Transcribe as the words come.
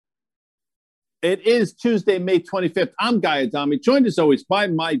It is Tuesday, May 25th. I'm Guy Adami, joined as always by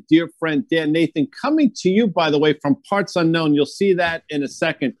my dear friend Dan Nathan, coming to you, by the way, from Parts Unknown. You'll see that in a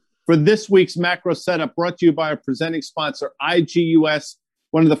second. For this week's macro setup, brought to you by our presenting sponsor, IGUS,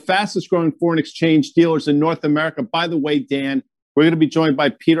 one of the fastest growing foreign exchange dealers in North America. By the way, Dan, we're going to be joined by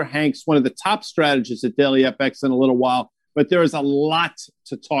Peter Hanks, one of the top strategists at Daily FX in a little while. But there is a lot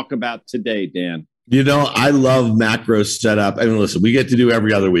to talk about today, Dan. You know, I love macro setup. I mean, listen, we get to do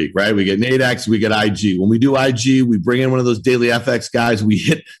every other week, right? We get Nadex, we get IG. When we do IG, we bring in one of those daily FX guys. We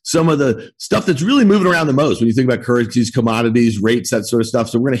hit some of the stuff that's really moving around the most when you think about currencies, commodities, rates, that sort of stuff.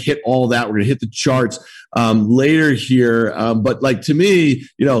 So we're going to hit all of that. We're going to hit the charts later here. But like to me,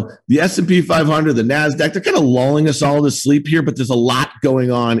 you know, the S&P 500, the NASDAQ, they're kind of lulling us all to sleep here, but there's a lot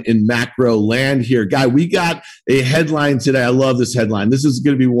going on in macro land here. Guy, we got a headline today. I love this headline. This is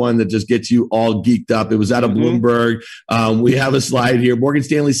going to be one that just gets you all geeked up. It was out of Bloomberg. We have a slide here. Morgan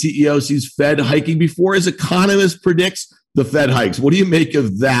Stanley CEO sees Fed hiking before his economist predicts the Fed hikes. What do you make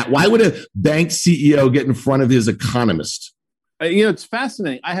of that? Why would a bank CEO get in front of his economist? You know, it's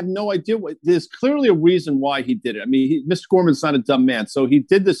fascinating. I have no idea. There's clearly a reason why he did it. I mean, Mr. Gorman's not a dumb man, so he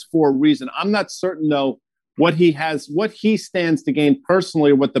did this for a reason. I'm not certain, though, what he stands to gain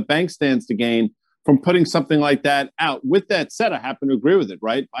personally or what the bank stands to gain from putting something like that out. With that said, I happen to agree with it,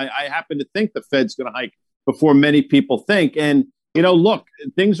 right? I happen to think the Fed's going to hike before many people think. And, you know, look,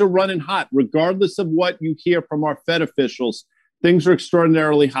 things are running hot. Regardless of what you hear from our Fed officials, things are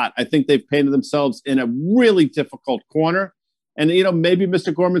extraordinarily hot. I think they've painted themselves in a really difficult corner. And, you know, maybe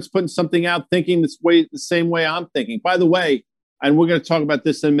Mr. Gorman's putting something out thinking the same way I'm thinking. By the way, and we're going to talk about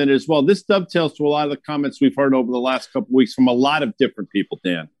this in a minute as well, this dovetails to a lot of the comments we've heard over the last couple of weeks from a lot of different people,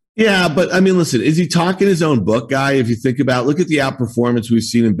 Dan. Yeah, but I mean, listen, is he talking his own book, Guy? If you think about, look at the outperformance we've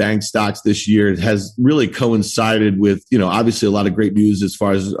seen in bank stocks this year. It has really coincided with, you know, obviously a lot of great news as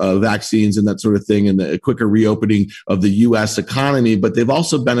far as vaccines and that sort of thing and the quicker reopening of the U.S. economy. But they've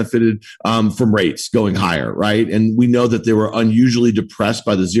also benefited from rates going higher, right? And we know that they were unusually depressed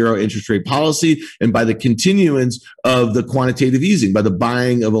by the zero interest rate policy and by the continuance of the quantitative easing, by the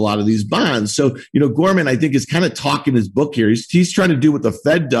buying of a lot of these bonds. So, you know, Gorman, I think, is kind of talking his book here. He's trying to do what the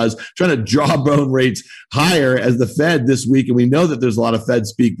Fed does, trying to jawbone rates higher as the Fed this week. And we know that there's a lot of Fed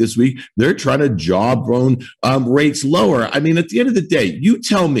speak this week. They're trying to jawbone rates lower. I mean, at the end of the day, you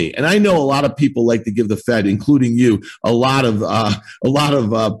tell me, and I know a lot of people like to give the Fed, including you, a lot of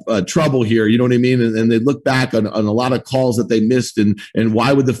trouble here. You know what I mean? And they look back on a lot of calls that they missed. And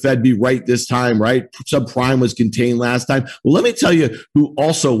why would the Fed be right this time, right? Subprime was contained last time. Well, let me tell you who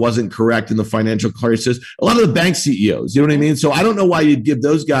also wasn't correct in the financial crisis. A lot of the bank CEOs, you know what I mean? So I don't know why you'd give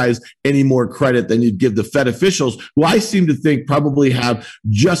those guys any more credit than you'd give the Fed officials, who I seem to think probably have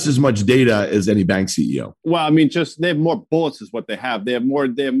just as much data as any bank CEO. Well, I mean, they have more bullets is what they have. They have more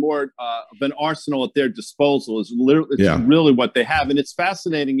of an arsenal at their disposal is really what they have. And it's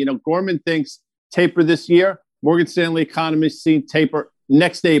fascinating. You know, Gorman thinks taper this year. Morgan Stanley economists see taper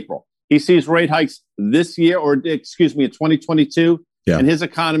next April. He sees rate hikes this year, in 2022. Yeah. And his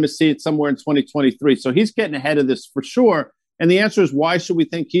economists see it somewhere in 2023. So he's getting ahead of this for sure. And the answer is, why should we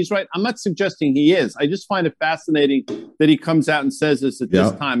think he's right? I'm not suggesting he is. I just find it fascinating that he comes out and says this at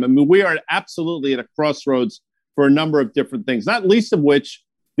this time. I mean, we are absolutely at a crossroads for a number of different things, not least of which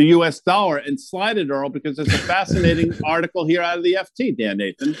the U.S. dollar. And slide it, Earl, because there's a fascinating article here out of the FT, Dan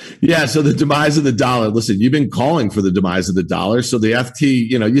Nathan. Yeah, so the demise of the dollar. Listen, you've been calling for the demise of the dollar. So the FT,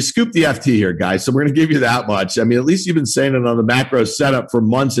 you know, you scooped the FT here, guys. So we're going to give you that much. I mean, at least you've been saying it on the macro setup for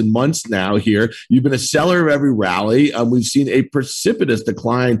months and months now here. You've been a seller of every rally. We've seen a precipitous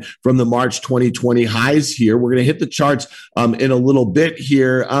decline from the March 2020 highs here. We're going to hit the charts in a little bit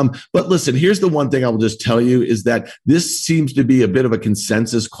here. But listen, here's the one thing I will just tell you is that this seems to be a bit of a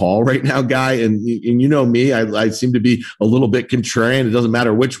consensus call right now, Guy. And you know me, I seem to be a little bit contrarian. It doesn't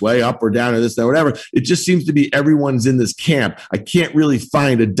matter which way, up or down or this, that, whatever. It just seems to be everyone's in this camp. I can't really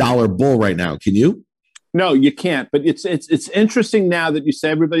find a dollar bull right now. Can you? No, you can't. But it's interesting now that you say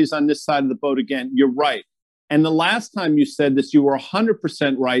everybody's on this side of the boat again. You're right. And the last time you said this, you were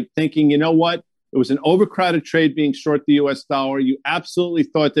 100% right, thinking, you know what? It was an overcrowded trade being short the U.S. dollar. You absolutely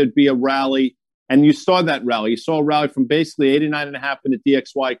thought there'd be a rally. And you saw that rally. You saw a rally from basically 89.5 in the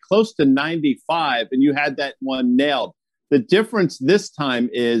DXY, close to 95, and you had that one nailed. The difference this time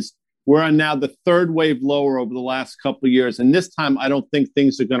is we're on now the third wave lower over the last couple of years, and this time I don't think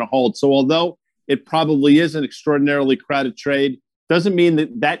things are going to hold. So although it probably is an extraordinarily crowded trade, doesn't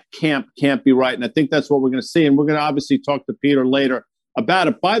mean that camp can't be right. And I think that's what we're going to see. And we're going to obviously talk to Peter later about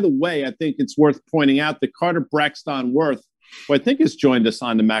it. By the way, I think it's worth pointing out that Carter Braxton Worth, who I think has joined us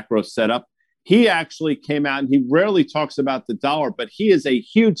on the macro setup, he actually came out and he rarely talks about the dollar, but he is a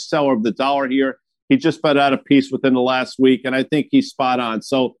huge seller of the dollar here. He just put out a piece within the last week, and I think he's spot on.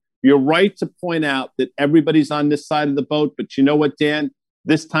 So you're right to point out that everybody's on this side of the boat, but you know what, Dan?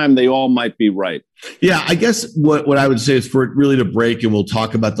 This time they all might be right. Yeah, I guess what I would say is for it really to break, and we'll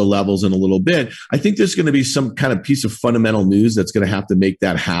talk about the levels in a little bit, I think there's going to be some kind of piece of fundamental news that's going to have to make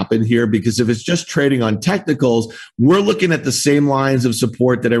that happen here, because if it's just trading on technicals, we're looking at the same lines of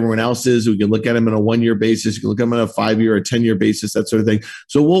support that everyone else is. We can look at them on a 1-year basis. You can look at them on a 5-year or 10-year basis, that sort of thing.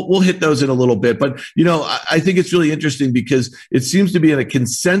 So we'll hit those in a little bit. But, I think it's really interesting because it seems to be in a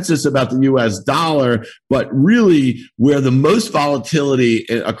consensus about the U.S. dollar, but really where the most volatility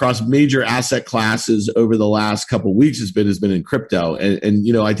across major asset classes over the last couple of weeks has been in crypto.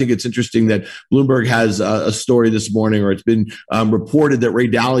 And I think it's interesting that Bloomberg has a story this morning, or it's been reported that Ray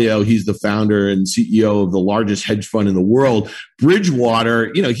Dalio, he's the founder and CEO of the largest hedge fund in the world,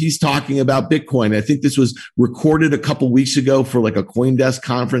 Bridgewater, he's talking about Bitcoin. I think this was recorded a couple of weeks ago for like a CoinDesk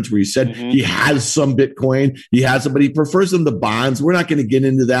conference where he said he has some Bitcoin. He has them, but he prefers them to bonds. We're not going to get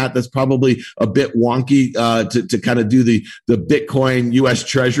into that. That's probably a bit wonky to kind of do the Bitcoin US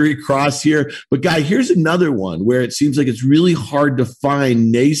Treasury cross here. But guy, here's another one where it seems like it's really hard to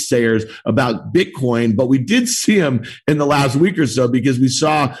find naysayers about Bitcoin, but we did see them in the last week or so, because we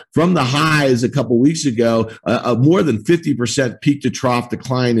saw from the highs a couple weeks ago, a more than 50% peak to trough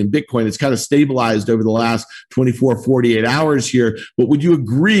decline in Bitcoin. It's kind of stabilized over the last 24, 48 hours here. But would you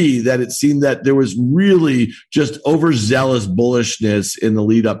agree that it seemed that there was really just overzealous bullishness in the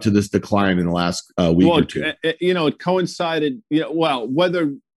lead up to this decline in the last week or two? It coincided,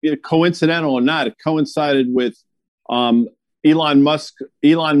 whether coincidental or not, it coincided with Elon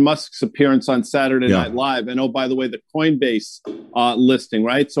Musk's appearance on Saturday Night Live, and oh, by the way, the Coinbase listing,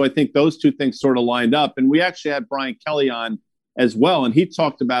 right? So I think those two things sort of lined up, and we actually had Brian Kelly on as well, and he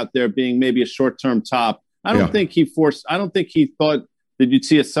talked about there being maybe a short-term top. I don't think he thought that you'd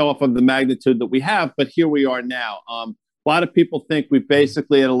see a sell-off of the magnitude that we have, but here we are now. A lot of people think we're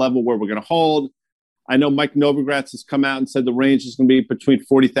basically at a level where we're going to hold. I know Mike Novogratz has come out and said the range is going to be between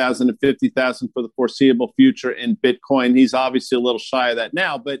 40,000 and 50,000 for the foreseeable future in Bitcoin. He's obviously a little shy of that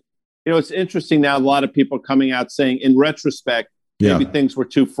now, but it's interesting now. A lot of people are coming out saying, in retrospect, maybe things were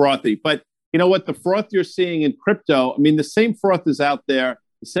too frothy. But you know what? The froth you're seeing in crypto, the same froth is out there.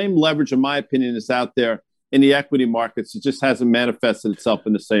 The same leverage, in my opinion, is out there in the equity markets. It just hasn't manifested itself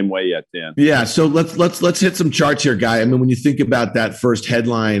in the same way yet, Dan. Yeah, so let's hit some charts here, Guy. When you think about that first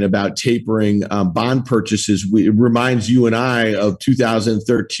headline about tapering bond purchases, it reminds you and I of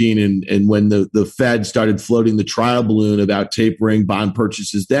 2013 and when the Fed started floating the trial balloon about tapering bond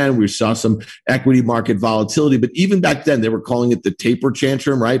purchases. Then we saw some equity market volatility, but even back then they were calling it the taper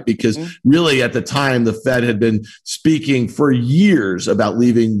tantrum, right? Because really at the time the Fed had been speaking for years about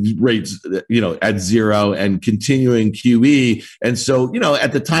leaving rates, at zero and continuing QE. And so,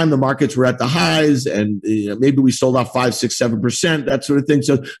 at the time the markets were at the highs and maybe we sold off 5, 6, 7%, that sort of thing.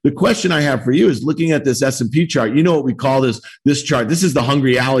 So the question I have for you is looking at this S&P chart, what we call this chart. This is the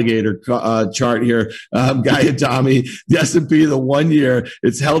hungry alligator chart here, Guy and Tommy. The S&P, the 1 year,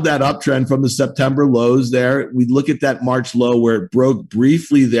 it's held that uptrend from the September lows there. We look at that March low where it broke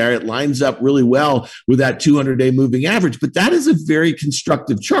briefly there. It lines up really well with that 200-day moving average, but that is a very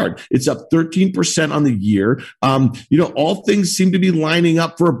constructive chart. It's up 13% on the year. All things seem to be lining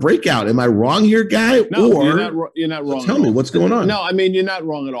up for a breakout. Am I wrong here, Guy? No, you're not wrong. Tell me what's going on. No, you're not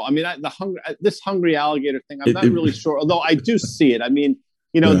wrong at all. This hungry alligator thing, I'm not really sure. Although I do see it.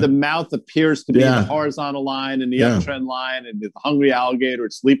 The mouth appears to be the horizontal line and the uptrend line, and the hungry alligator,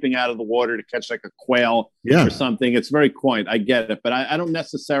 it's leaping out of the water to catch like a quail or something. It's very quaint. I get it, but I don't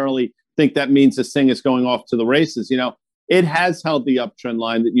necessarily think that means this thing is going off to the races. It has held the uptrend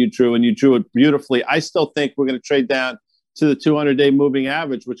line that you drew, and you drew it beautifully. I still think we're going to trade down to the 200-day moving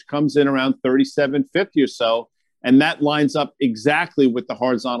average, which comes in around 37.50 or so, and that lines up exactly with the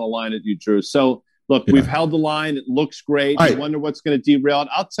horizontal line that you drew. So, look, we've held the line. It looks great. I wonder what's going to derail it.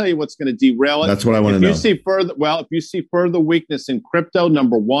 I'll tell you what's going to derail it. That's what I want to know. If you see further weakness in crypto,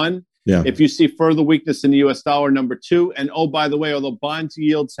 number one. Yeah. If you see further weakness in the U.S. dollar, number two. And, oh, by the way, although bond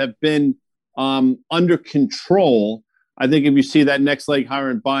yields have been under control, I think if you see that next leg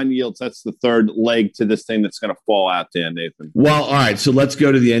higher in bond yields, that's the third leg to this thing that's going to fall out, Dan, Nathan. Well, all right. So let's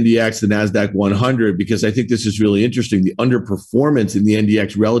go to the NDX, the NASDAQ 100, because I think this is really interesting. The underperformance in the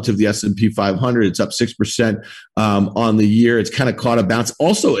NDX relative to the S&P 500, it's up 6% on the year. It's kind of caught a bounce.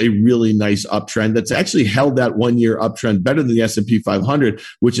 Also a really nice uptrend that's actually held that 1 year uptrend better than the S&P 500,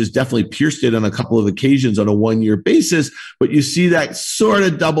 which has definitely pierced it on a couple of occasions on a 1 year basis. But you see that sort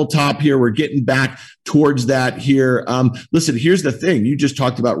of double top here. We're getting back towards that here. Listen, here's the thing. You just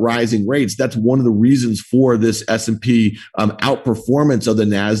talked about rising rates. That's one of the reasons for this S&P outperformance of the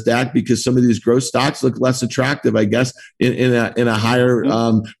NASDAQ, because some of these growth stocks look less attractive, I guess, in a higher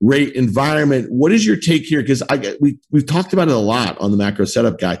rate environment. What is your take here? Because we've talked about it a lot on the Macro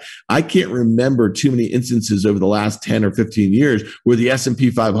Setup Guy. I can't remember too many instances over the last 10 or 15 years where the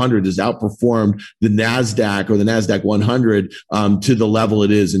S&P 500 has outperformed the NASDAQ or the NASDAQ 100 to the level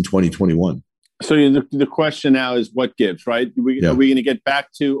it is in 2021. So the question now is what gives, right? Are we going to get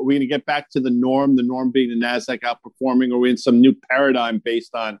back to the norm being the NASDAQ outperforming, or are we in some new paradigm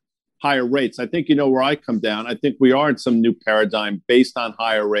based on higher rates? I think you know where I come down. I think we are in some new paradigm based on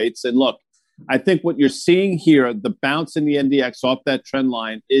higher rates. And look, I think what you're seeing here, the bounce in the NDX off that trend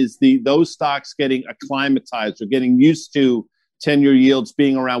line, is those stocks getting acclimatized or getting used to 10-year yields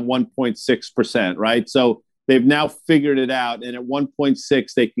being around 1.6%, right? So they've now figured it out, and at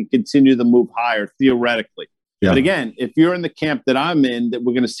 1.6, they can continue to move higher theoretically. Yeah. But again, if you're in the camp that I'm in, that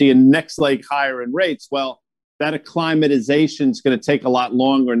we're going to see a next leg higher in rates, well, that acclimatization is going to take a lot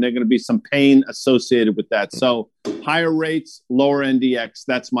longer, and there's going to be some pain associated with that. So higher rates, lower NDX.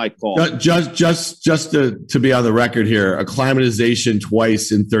 That's my call. Just to be on the record here, acclimatization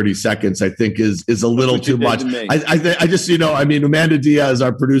twice in 30 seconds, I think is a little too much. I just, Amanda Diaz,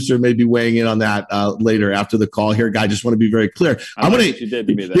 our producer, may be weighing in on that later after the call here. Guy, just want to be very clear.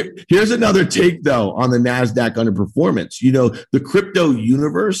 Here's another take, though, on the NASDAQ underperformance. The crypto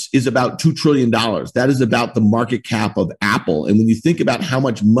universe is about $2 trillion. That is about the market cap of Apple. And when you think about how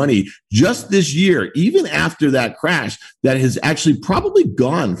much money just this year, even after that crash, that has actually probably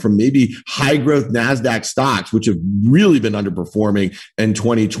gone from maybe high growth NASDAQ stocks, which have really been underperforming in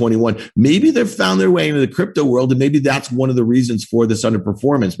 2021. Maybe they've found their way into the crypto world, and maybe that's one of the reasons for this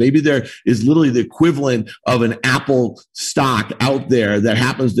underperformance. Maybe there is literally the equivalent of an Apple stock out there that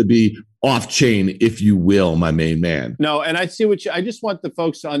happens to be off chain, if you will, my main man. No, and I see I just want the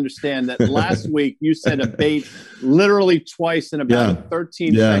folks to understand that last week you said a bait literally twice in about a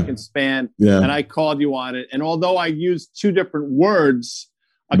 13-second span, and I called you on it. And although I used two different words,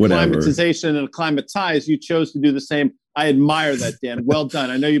 acclimatization and acclimatize, you chose to do the same. I admire that, Dan. Well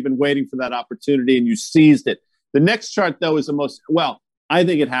done. I know you've been waiting for that opportunity, and you seized it. The next chart, though, is I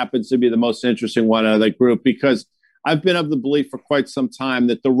think it happens to be the most interesting one out of that group, because I've been of the belief for quite some time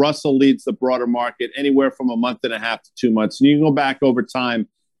that the Russell leads the broader market anywhere from a month and a half to 2 months. And you can go back over time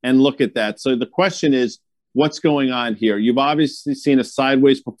and look at that. So the question is, what's going on here? You've obviously seen a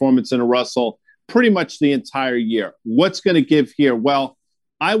sideways performance in a Russell pretty much the entire year. What's going to give here? Well,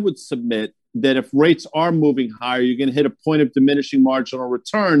 I would submit that if rates are moving higher, you're going to hit a point of diminishing marginal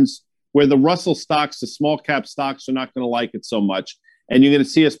returns where the Russell stocks, the small cap stocks, are not going to like it so much. And you're going to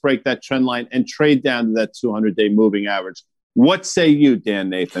see us break that trend line and trade down to that 200-day moving average. What say you, Dan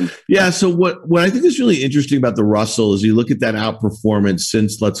Nathan? Yeah, so what I think is really interesting about the Russell is you look at that outperformance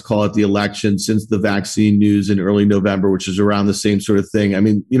since, let's call it the election, since the vaccine news in early November, which is around the same sort of thing. I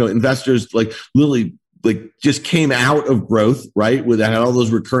mean, investors literally just came out of growth, right? With that had all those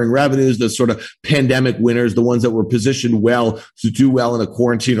recurring revenues, the sort of pandemic winners, the ones that were positioned well to do well in a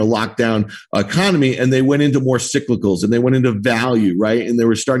quarantine or lockdown economy. And they went into more cyclicals and they went into value, right? And they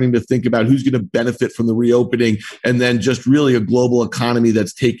were starting to think about who's going to benefit from the reopening and then just really a global economy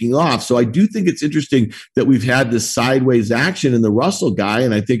that's taking off. So I do think it's interesting that we've had this sideways action in the Russell, Guy.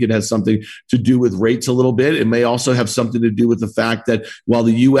 And I think it has something to do with rates a little bit. It may also have something to do with the fact that while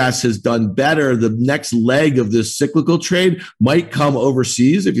the U.S. has done better, the next leg of this cyclical trade might come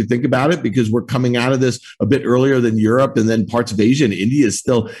overseas, if you think about it, because we're coming out of this a bit earlier than Europe and then parts of Asia, and India is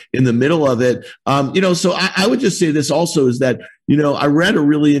still in the middle of it. So I would just say this also is that, I read a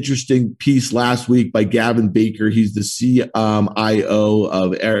really interesting piece last week by Gavin Baker. He's the CIO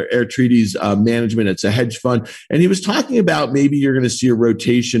of Air Treaties Management. It's a hedge fund. And he was talking about maybe you're going to see a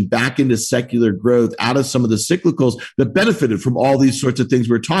rotation back into secular growth out of some of the cyclicals that benefited from all these sorts of things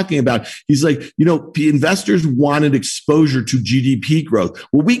we're talking about. He's like, investors wanted exposure to GDP growth.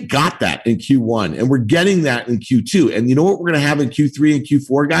 Well, we got that in Q1 and we're getting that in Q2. And you know what we're going to have in Q3 and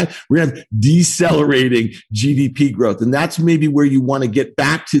Q4, Guy? We're going to have decelerating GDP growth. And that's maybe where you want to get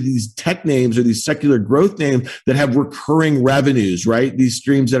back to these tech names or these secular growth names that have recurring revenues, right? These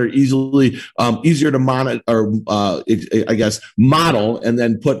streams that are easier to monitor, or model, and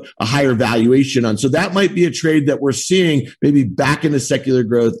then put a higher valuation on. So that might be a trade that we're seeing maybe back into secular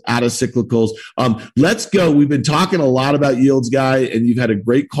growth out of cyclicals. Let's go. We've been talking a lot about yields, Guy, and you've had a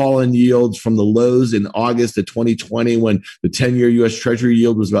great call on yields from the lows in August of 2020 when the 10-year U.S. Treasury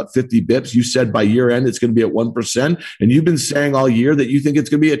yield was about 50 bips. You said by year end it's going to be at 1%, and you've been saying saying all year that you think it's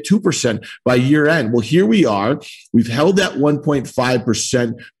going to be at 2% by year end. Well, here we are. We've held that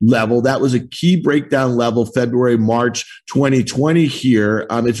 1.5% level. That was a key breakdown level, February, March 2020 here.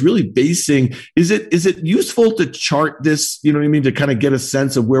 It's really basing, is it useful to chart this, you know what I mean, to kind of get a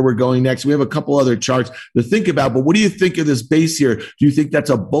sense of where we're going next? We have a couple other charts to think about, but what do you think of this base here? Do you think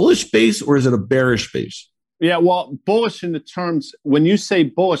that's a bullish base or is it a bearish base? Yeah, well, bullish in the terms, when you say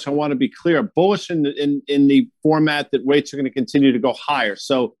bullish, I want to be clear, bullish in the format that rates are going to continue to go higher.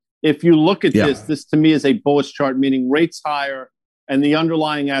 So if you look at this to me is a bullish chart, meaning rates higher and the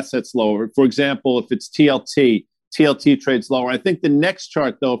underlying assets lower. For example, if it's TLT trades lower. I think the next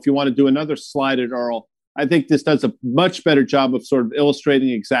chart, though, if you want to do another slide at Earl, I think this does a much better job of sort of illustrating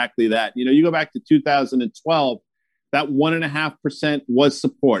exactly that. You know, you go back to 2012, that 1.5% was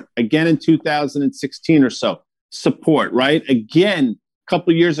support. Again, in 2016 or so, support, right? Again, a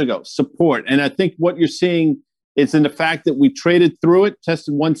couple of years ago, support. And I think what you're seeing is in the fact that we traded through it,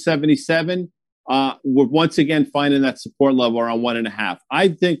 tested 177. We're once again finding that support level around 1.5. I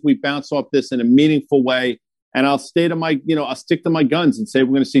think we bounce off this in a meaningful way. And I'll stick to my guns and say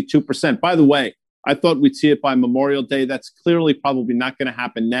we're going to see 2%. By the way, I thought we'd see it by Memorial Day. That's clearly probably not going to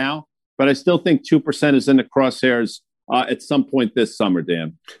happen now. But I still think 2% is in the crosshairs at some point this summer,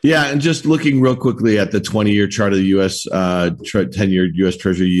 Dan. Yeah, and just looking real quickly at the 20-year chart of the U.S. 10-year U.S.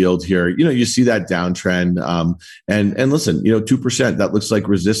 Treasury yield here, you know, you see that downtrend. And listen, you know, 2%, that looks like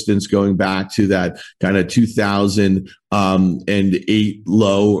resistance going back to that kind of 2008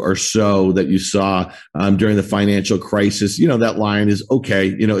 low or so that you saw during the financial crisis. You know, that line is okay.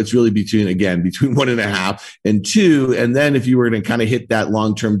 You know, it's really between 1.5 and 2. And then if you were going to kind of hit that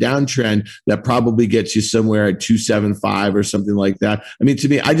long-term downtrend, that probably gets you somewhere at 275 or something like that. I mean, to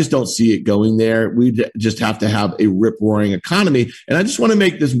me, I just don't see it going there. We just have to have a rip-roaring economy. And I just want to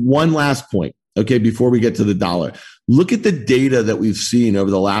make this one last point, okay, before we get to the dollar. Look at the data that we've seen over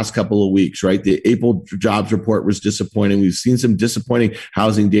the last couple of weeks, right? The April jobs report was disappointing. We've seen some disappointing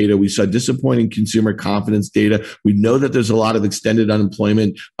housing data. We saw disappointing consumer confidence data. We know that there's a lot of extended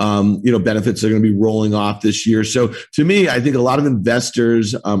unemployment, benefits that are going to be rolling off this year. So to me, I think a lot of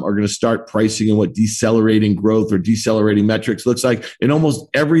investors are going to start pricing in what decelerating growth or decelerating metrics looks like in almost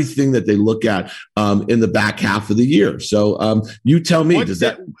everything that they look at in the back half of the year. So you tell me, does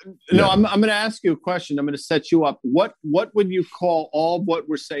that? No, I'm going to ask you a question. I'm going to set you up. What would you call all of what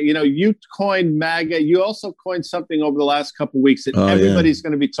we're saying? You know, you coined MAGA. You also coined something over the last couple of weeks that everybody's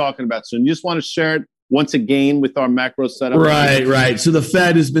going to be talking about soon. You just want to share it once again with our macro setup? Right. So the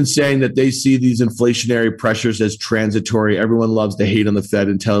Fed has been saying that they see these inflationary pressures as transitory. Everyone loves to hate on the Fed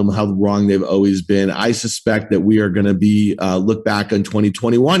and tell them how wrong they've always been. I suspect that we are going to be look back on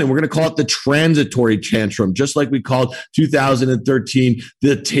 2021 and we're going to call it the transitory tantrum, just like we called 2013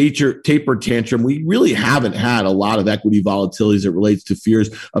 the taper tantrum. We really haven't had a lot of equity volatility as it relates to fears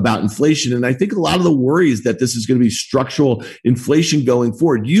about inflation. And I think a lot of the worries that this is going to be structural inflation going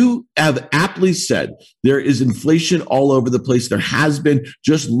forward. You have aptly said there is inflation all over the place. There has been.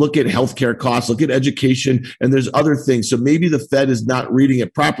 Just look at healthcare costs, look at education, and there's other things. So maybe the Fed is not reading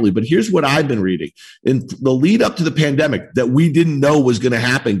it properly. But here's what I've been reading. In the lead up to the pandemic that we didn't know was going to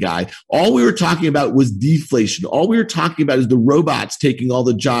happen, Guy, all we were talking about was deflation. All we were talking about is the robots taking all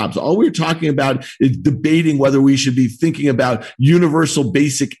the jobs. All we were talking about is debating whether we should be thinking about universal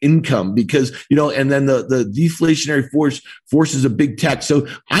basic income because, and then the deflationary forces of big tech. So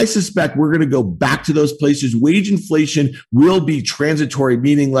I suspect we're going to go back to those places. Wage inflation will be transitory,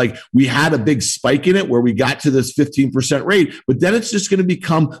 meaning like we had a big spike in it where we got to this 15% rate, but then it's just going to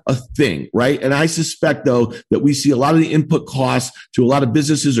become a thing, right? And I suspect, though, that we see a lot of the input costs to a lot of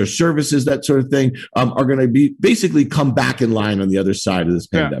businesses or services, that sort of thing, are going to be basically come back in line on the other side of this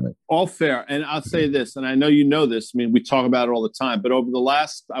pandemic. All fair. And I'll say this, and I know you know this, I mean, we talk about it all the time, but over the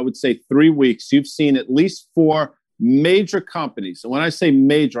last, I would say 3 weeks, you've seen at least 4 major companies. And when I say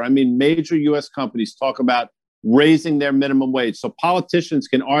major, I mean major U.S. companies talk about raising their minimum wage. So politicians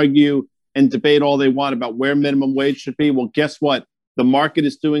can argue and debate all they want about where minimum wage should be. Well, guess what? The market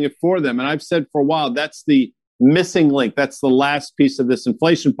is doing it for them. And I've said for a while, that's the missing link. That's the last piece of this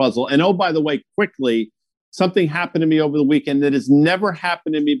inflation puzzle. And oh, by the way, quickly, something happened to me over the weekend that has never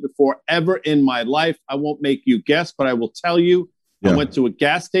happened to me before, ever in my life. I won't make you guess, but I will tell you. I went to a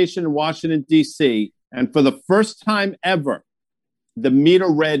gas station in Washington, D.C., and for the first time ever, the meter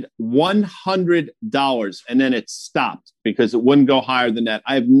read $100, and then it stopped because it wouldn't go higher than that.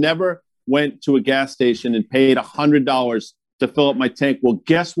 I have never went to a gas station and paid $100 to fill up my tank. Well,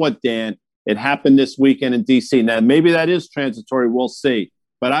 guess what, Dan? It happened this weekend in D.C. Now, maybe that is transitory. We'll see.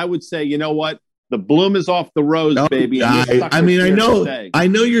 But I would say, you know what? The bloom is off the rose, baby. I mean, I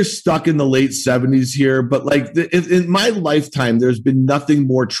know you're stuck in the late 70s here, but like in my lifetime, there's been nothing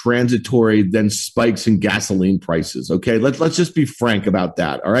more transitory than spikes in gasoline prices. Okay, let's just be frank about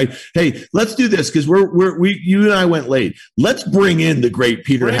that. All right, hey, let's do this because you and I went late. Let's bring in the great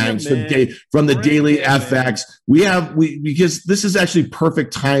Peter Hanks from the Daily FX. Because this is actually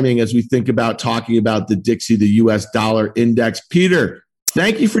perfect timing as we think about talking about the Dixie, the U.S. dollar index. Peter,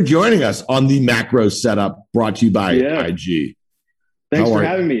 thank you for joining us on the macro setup brought to you by IG. Thanks for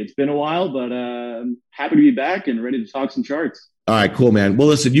having me. It's been a while, but I'm happy to be back and ready to talk some charts. All right, cool, man. Well,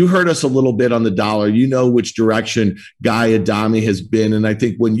 listen, you heard us a little bit on the dollar. You know which direction Guy Adami has been. And I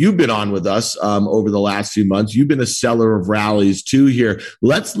think when you've been on with us over the last few months, you've been a seller of rallies too here.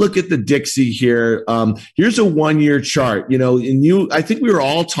 Let's look at the Dixie here. Here's a 1-year chart. I think we were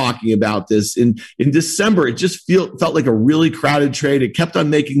all talking about this in December. It just felt like a really crowded trade. It kept on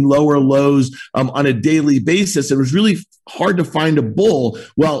making lower lows on a daily basis. It was really hard to find a bull.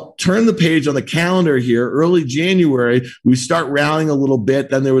 Well, turn the page on the calendar here. Early January, we start rallying a little bit.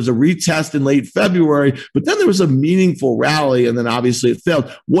 Then there was a retest in late February, but then there was a meaningful rally, and then obviously it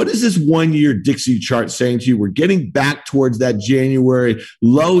failed. What is this 1-year Dixie chart saying to you? We're getting back towards that January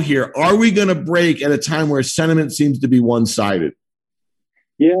low here. Are we going to break at a time where sentiment seems to be one-sided?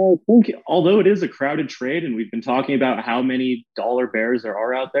 Yeah, I think although it is a crowded trade, and we've been talking about how many dollar bears there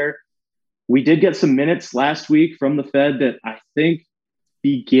are out there, we did get some minutes last week from the Fed that I think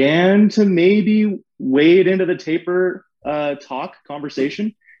began to maybe wade into the taper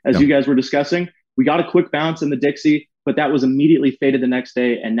conversation, as you guys were discussing. We got a quick bounce in the Dixie, but that was immediately faded the next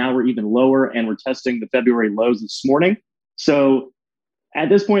day, and now we're even lower, and we're testing the February lows this morning. So at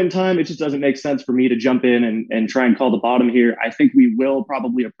this point in time, it just doesn't make sense for me to jump in and try and call the bottom here. I think we will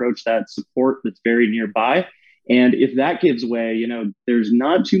probably approach that support that's very nearby. And if that gives way, there's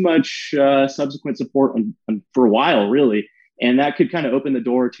not too much subsequent support for a while, really. And that could kind of open the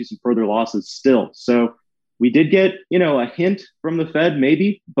door to some further losses still. So we did get, a hint from the Fed,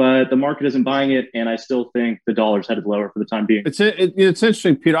 maybe, but the market isn't buying it. And I still think the dollar's headed lower for the time being. It's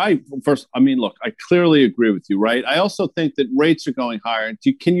interesting, Peter. I clearly agree with you, right? I also think that rates are going higher.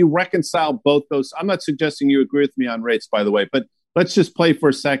 Can you reconcile both those? I'm not suggesting you agree with me on rates, by the way, but let's just play for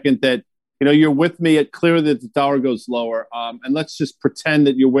a second that you're with me at clear that the dollar goes lower. And let's just pretend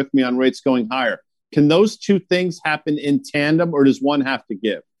that you're with me on rates going higher. Can those two things happen in tandem, or does one have to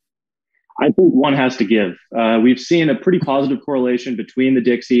give? I think one has to give. We've seen a pretty positive correlation between the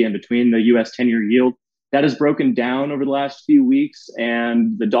Dixie and between the U.S. 10-year yield. That has broken down over the last few weeks,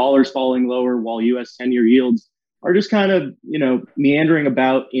 and the dollar's falling lower while U.S. 10-year yields are just kind of, meandering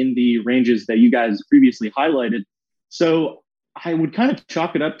about in the ranges that you guys previously highlighted. So I would kind of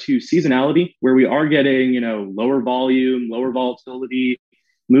chalk it up to seasonality, where we are getting, lower volume, lower volatility,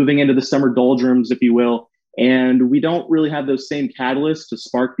 moving into the summer doldrums, if you will. And we don't really have those same catalysts to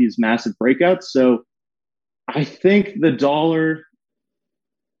spark these massive breakouts. So I think the dollar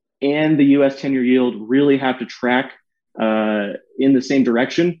and the U.S. 10-year yield really have to track in the same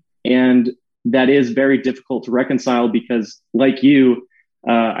direction. And that is very difficult to reconcile because, like you,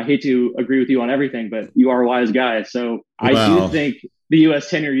 I hate to agree with you on everything, but you are a wise guy. So I do think the U.S.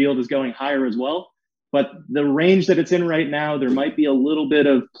 10-year yield is going higher as well. But the range that it's in right now, there might be a little bit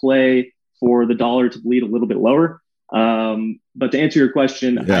of play for the dollar to bleed a little bit lower. But to answer your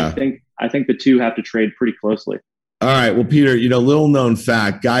question, I think the two have to trade pretty closely. All right. Well, Peter, little known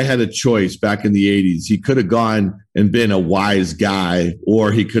fact, Guy had a choice back in the 80s. He could have gone and been a wise guy,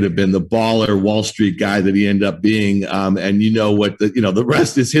 or he could have been the baller Wall Street guy that he ended up being. And the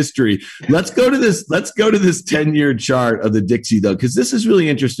rest is history. Let's go to this 10-year chart of the Dixie, though, because this is really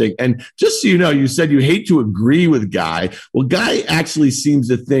interesting. And just so you know, you said you hate to agree with Guy. Well, Guy actually seems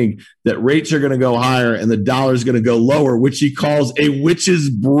to think that rates are going to go higher and the dollar is going to go lower, which he calls a witch's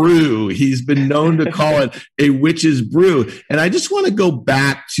brew. He's been known to call it a witch's brew. And I just want to go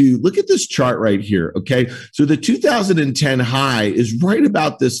back to look at this chart right here. Okay. So the 2010 high is right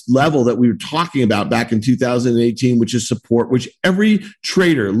about this level that we were talking about back in 2018, which is support, which every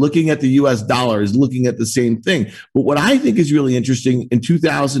trader looking at the US dollar is looking at the same thing. But what I think is really interesting in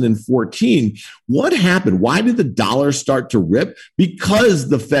 2014, what happened? Why did the dollar start to rip? Because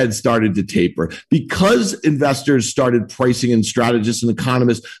the Fed started to taper, because investors started pricing in strategists and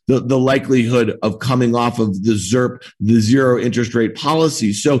economists the likelihood of coming off of the ZIRP, the zero interest rate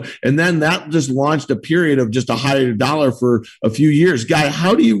policy. So, and then that just launched a period of just a higher dollar for a few years. Guy,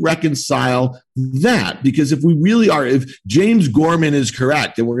 how do you reconcile that? Because if James Gorman is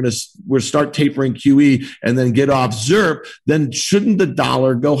correct and we're start tapering QE and then get off ZIRP, then shouldn't the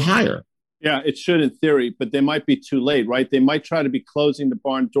dollar go higher? Yeah, it should in theory, but they might be too late, right? They might try to be closing the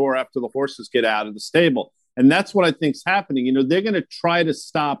barn door after the horses get out of the stable. And that's what I think is happening. They're going to try to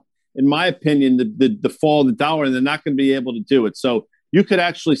stop, in my opinion, the fall of the dollar, and they're not going to be able to do it. So you could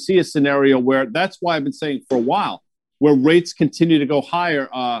actually see a scenario where that's why I've been saying for a while, where rates continue to go higher,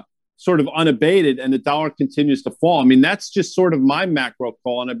 sort of unabated, and the dollar continues to fall. I mean, that's just sort of my macro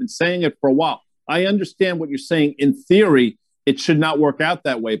call, and I've been saying it for a while. I understand what you're saying in theory. It should not work out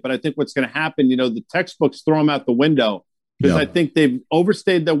that way. But I think what's going to happen, the textbooks throw them out the window because I think they've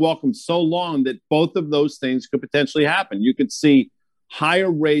overstayed their welcome so long that both of those things could potentially happen. You could see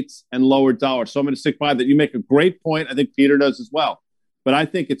higher rates and lower dollars. So I'm going to stick by that. You make a great point. I think Peter does as well. But I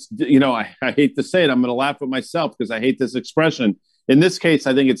think it's, I hate to say it. I'm going to laugh at myself because I hate this expression. In this case,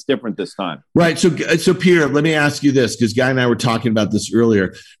 I think it's different this time. Right. So Peter, let me ask you this, because Guy and I were talking about this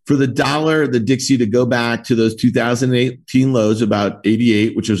earlier. For the dollar, the Dixie to go back to those 2018 lows, about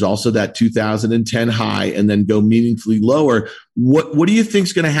 88, which was also that 2010 high, and then go meaningfully lower, what do you think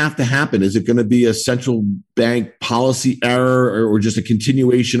is going to have to happen? Is it going to be a central bank policy error or just a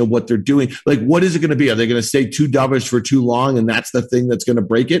continuation of what they're doing? Like, what is it going to be? Are they going to stay too dovish for too long, and that's the thing that's going to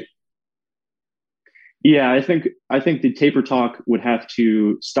break it? Yeah, I think the taper talk would have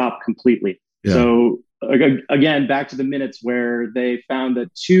to stop completely. Yeah. So again, back to the minutes where they found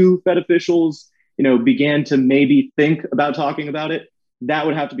that two Fed officials, began to maybe think about talking about it. That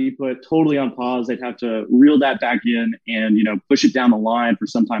would have to be put totally on pause. They'd have to reel that back in and push it down the line for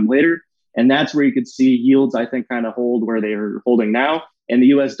some time later. And that's where you could see yields, I think, kind of hold where they are holding now, and the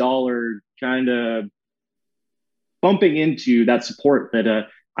U.S. dollar kind of bumping into that support that.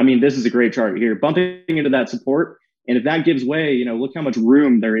 This is a great chart here, bumping into that support. And if that gives way, look how much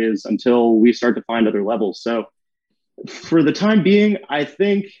room there is until we start to find other levels. So for the time being, I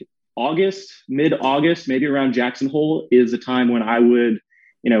think mid-August, maybe around Jackson Hole is a time when I would,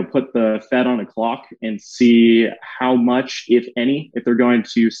 put the Fed on a clock and see how much, if any, if they're going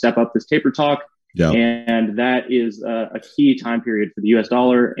to step up this taper talk. Yeah. And that is a key time period for the U.S.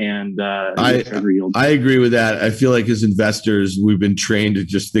 dollar and Treasury yield. I agree with that. I feel like as investors, we've been trained to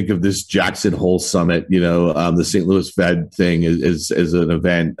just think of this Jackson Hole summit, the St. Louis Fed thing as an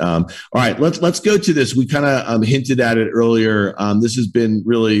event. All right, let's go to this. We kind of hinted at it earlier. This has been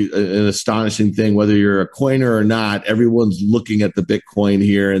really an astonishing thing, whether you're a coiner or not. Everyone's looking at the Bitcoin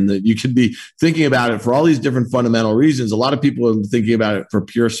here, and you can be thinking about it for all these different fundamental reasons. A lot of people are thinking about it for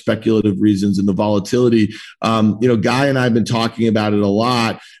pure speculative reasons and the volatility. Guy and I have been talking about it a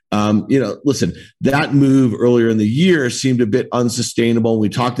lot. Listen, that move earlier in the year seemed a bit unsustainable. We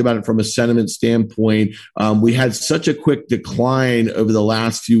talked about it from a sentiment standpoint. We had such a quick decline over the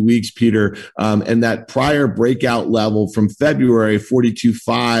last few weeks, Peter, and that prior breakout level from February,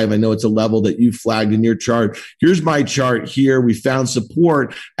 42.5. I know it's a level that you flagged in your chart. Here's my chart here. We found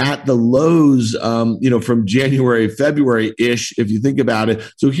support at the lows, from January, February-ish, if you think about it.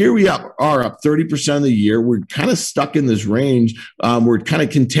 So here we are up 30% of the year. We're kind of stuck in this range. We're kind of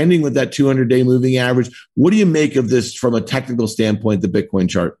contending with that 200-day moving average. What do you make of this from a technical standpoint, the Bitcoin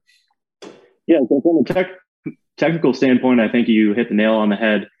chart? Yeah, so from a technical standpoint, I think you hit the nail on the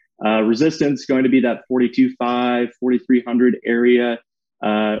head. Resistance going to be that 42.5, 4,300 area.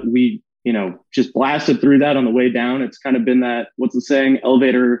 We, just blasted through that on the way down. It's kind of been that, what's the saying,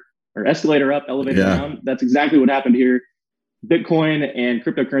 elevator or escalator up, elevator down. That's exactly what happened here. Bitcoin and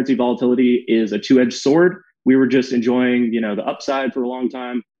cryptocurrency volatility is a two-edged sword. We were just enjoying, the upside for a long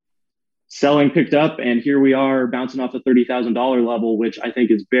time. Selling picked up, and here we are bouncing off the $30,000 level, which I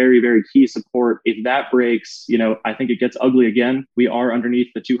think is very, very key support. If that breaks, I think it gets ugly again. We are underneath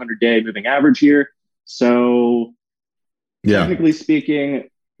the 200-day moving average here. So technically speaking,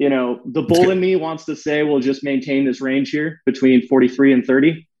 the bull in me wants to say we'll just maintain this range here between 43 and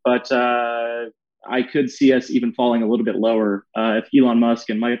 30. But I could see us even falling a little bit lower if Elon Musk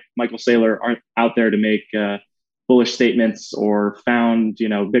and Michael Saylor aren't out there to make bullish statements or found,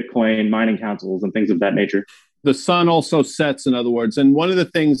 Bitcoin mining councils and things of that nature. The sun also sets, in other words. And one of the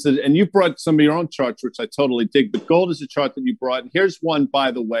things that, and you brought some of your own charts, which I totally dig, but gold is a chart that you brought. And here's one,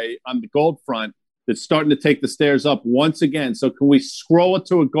 by the way, on the gold front that's starting to take the stairs up once again. So can we scroll it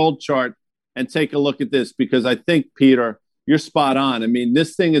to a gold chart and take a look at this? Because I think, Peter, you're spot on. I mean,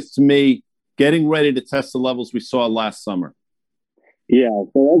 this thing is, to me, getting ready to test the levels we saw last summer. Yeah.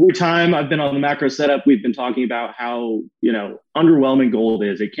 So every time I've been on the macro setup, we've been talking about how, underwhelming gold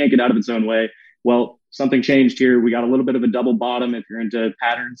is. It can't get out of its own way. Well, something changed here. We got a little bit of a double bottom if you're into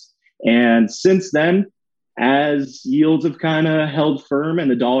patterns. And since then, as yields have kind of held firm and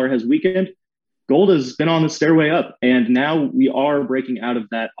the dollar has weakened, gold has been on the stairway up. And now we are breaking out of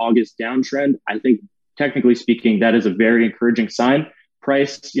that August downtrend. I think, technically speaking, that is a very encouraging sign.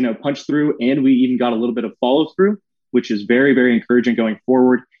 price, punched through, and we even got a little bit of follow through, which is very, very encouraging going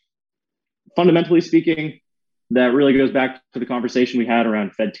forward. Fundamentally speaking, that really goes back to the conversation we had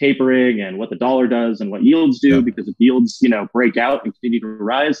around Fed tapering and what the dollar does and what yields do, because if yields, break out and continue to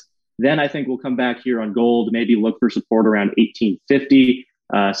rise, then I think we'll come back here on gold, maybe look for support around 1850,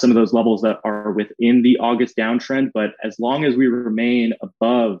 some of those levels that are within the August downtrend. But as long as we remain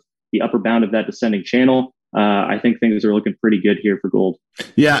above the upper bound of that descending channel, I think things are looking pretty good here for gold.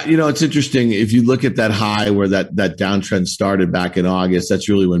 Yeah, it's interesting. If you look at that high where that downtrend started back in August, that's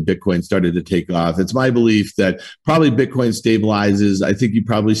really when Bitcoin started to take off. It's my belief that probably Bitcoin stabilizes. I think you've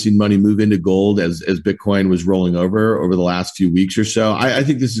probably seen money move into gold as Bitcoin was rolling over the last few weeks or so. I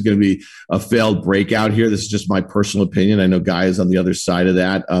think this is going to be a failed breakout here. This is just my personal opinion. I know Guy is on the other side of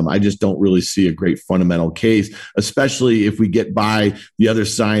that. I just don't really see a great fundamental case, especially if we get by the other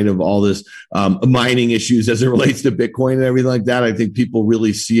side of all this mining issues as it relates to Bitcoin and everything like that. I think people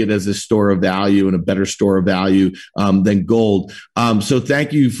really see it as a store of value and a better store of value than gold. So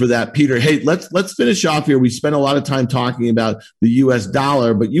thank you for that, Peter. Hey, let's finish off here. We spent a lot of time talking about the U.S.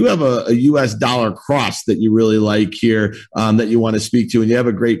 dollar, but you have a U.S. dollar cross that you really like here that you want to speak to, and you have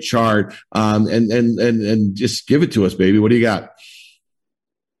a great chart. And just give it to us, baby. What do you got?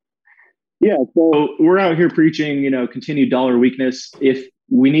 Yeah, so we're out here preaching, continued dollar weakness. If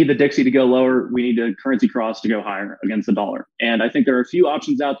we need the Dixie to go lower, we need a currency cross to go higher against the dollar. And I think there are a few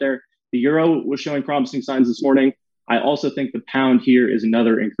options out there. The euro was showing promising signs this morning. I also think the pound here is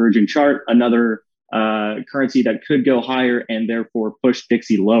another encouraging chart, another currency that could go higher and therefore push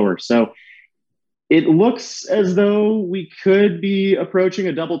Dixie lower. So it looks as though we could be approaching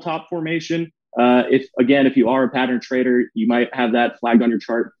a double top formation. If you are a pattern trader, you might have that flagged on your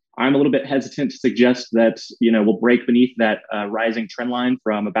chart. I'm a little bit hesitant to suggest that, we'll break beneath that rising trend line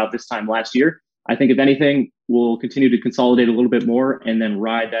from about this time last year. I think if anything, we'll continue to consolidate a little bit more and then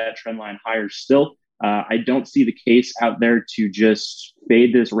ride that trend line higher still. I don't see the case out there to just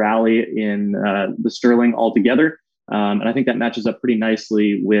fade this rally in the sterling altogether. And I think that matches up pretty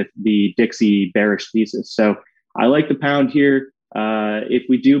nicely with the Dixie bearish thesis. So I like the pound here. If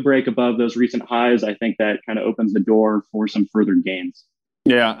we do break above those recent highs, I think that kind of opens the door for some further gains.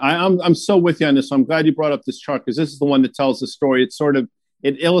 Yeah, I'm so with you on this. So I'm glad you brought up this chart because this is the one that tells the story.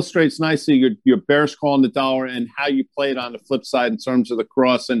 It illustrates nicely your bearish call on the dollar and how you play it on the flip side in terms of the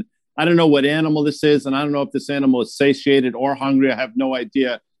cross. And I don't know what animal this is, and I don't know if this animal is satiated or hungry. I have no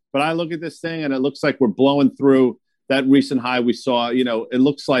idea. But I look at this thing, and it looks like we're blowing through that recent high we saw. It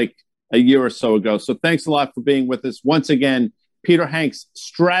looks like a year or so ago. So thanks a lot for being with us once again, Peter Hanks,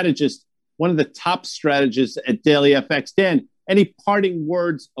 strategist, one of the top strategists at Daily FX. Dan, any parting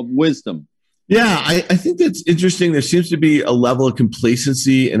words of wisdom? Yeah, I think that's interesting. There seems to be a level of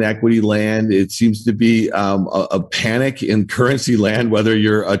complacency in equity land. It seems to be a panic in currency land, whether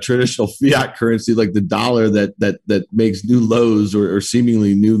you're a traditional fiat currency like the dollar that makes new lows or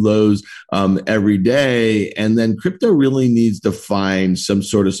seemingly new lows every day. And then crypto really needs to find some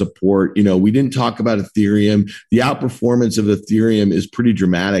sort of support. We didn't talk about Ethereum. The outperformance of Ethereum is pretty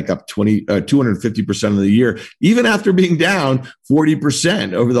dramatic, up 250% of the year, even after being down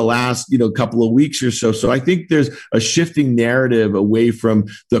 40% over the last couple of weeks or so. So I think there's a shifting narrative away from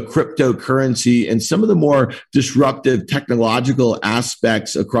the cryptocurrency and some of the more disruptive technological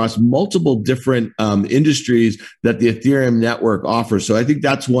aspects across multiple different industries that the Ethereum network offers. So I think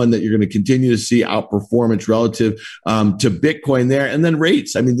that's one that you're going to continue to see outperformance relative to Bitcoin there. And then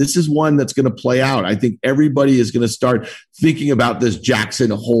rates. I mean, this is one that's going to play out. I think everybody is going to start thinking about this Jackson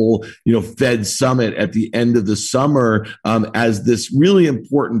Hole, Fed summit at the end of the summer as this really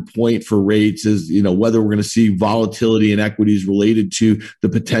important point for rates is, whether we're going to see volatility in equities related to the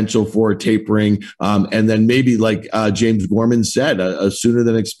potential for a tapering. And then maybe like James Gorman said, a sooner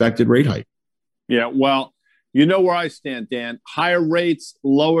than expected rate hike. Yeah, well, you know where I stand, Dan. Higher rates,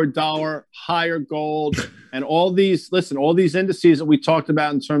 lower dollar, higher gold, and all these indices that we talked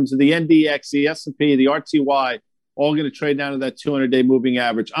about in terms of the NDX, the S&P, the RTY, all going to trade down to that 200-day moving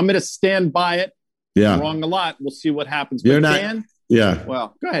average. I'm going to stand by it. Yeah. I'm wrong a lot. We'll see what happens. But Dan, yeah.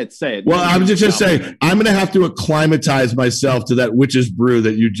 Well, go ahead, say it. Well, I'm just saying, I'm going to have to acclimatize myself to that witch's brew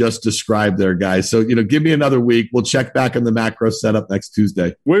that you just described there, guys. So, give me another week. We'll check back on the macro setup next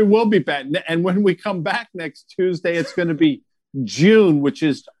Tuesday. We will be back. And when we come back next Tuesday, it's going to be June, which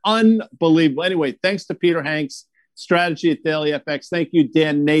is unbelievable. Anyway, thanks to Peter Hanks, strategy at Daily FX. Thank you,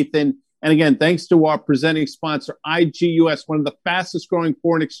 Dan, Nathan. And again, thanks to our presenting sponsor, IGUS, one of the fastest growing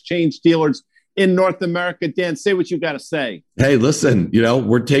foreign exchange dealers in North America. Dan, say what you got to say. Hey, listen,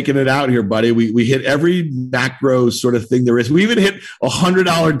 we're taking it out here, buddy. We hit every macro sort of thing there is. We even hit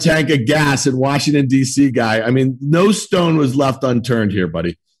 $100 tank of gas in Washington, D.C., guy. I mean, no stone was left unturned here,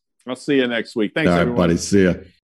 buddy. I'll see you next week. Thanks, all right, everyone. buddy. See ya.